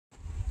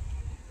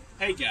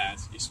Hey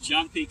guys, it's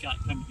Jon Peacock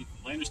coming to you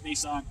from Landers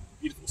Nissan,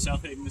 beautiful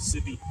South Haven,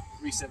 Mississippi,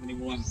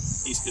 371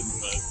 East Goodman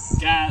Road.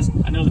 Guys,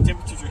 I know the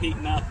temperatures are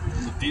heating up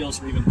and the deals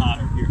are even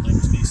hotter here at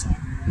Landers Nissan.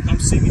 Come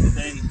see me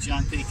today,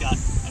 Jon Peacock.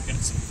 I've got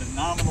some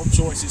phenomenal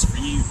choices for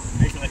you.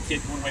 Maybe for that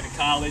kid going away to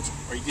college,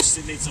 or you just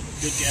need some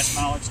good gas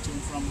mileage to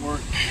and from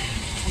work.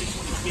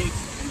 2020 Kicks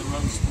and the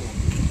Road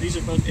Sport. These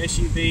are both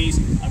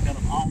SUVs. I've got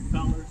them all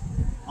colors,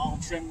 all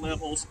trim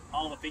levels,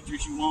 all the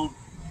features you want.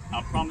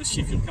 I promise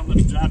you, if you'll come let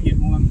me drive you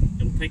in one,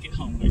 you'll take it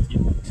home with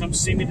you. Come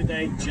see me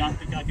today, Jon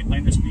Peacock at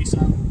Landers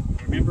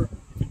Nissan. Remember,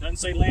 if it doesn't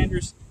say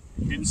Landers,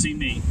 you didn't see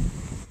me.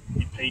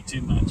 You paid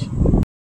too much.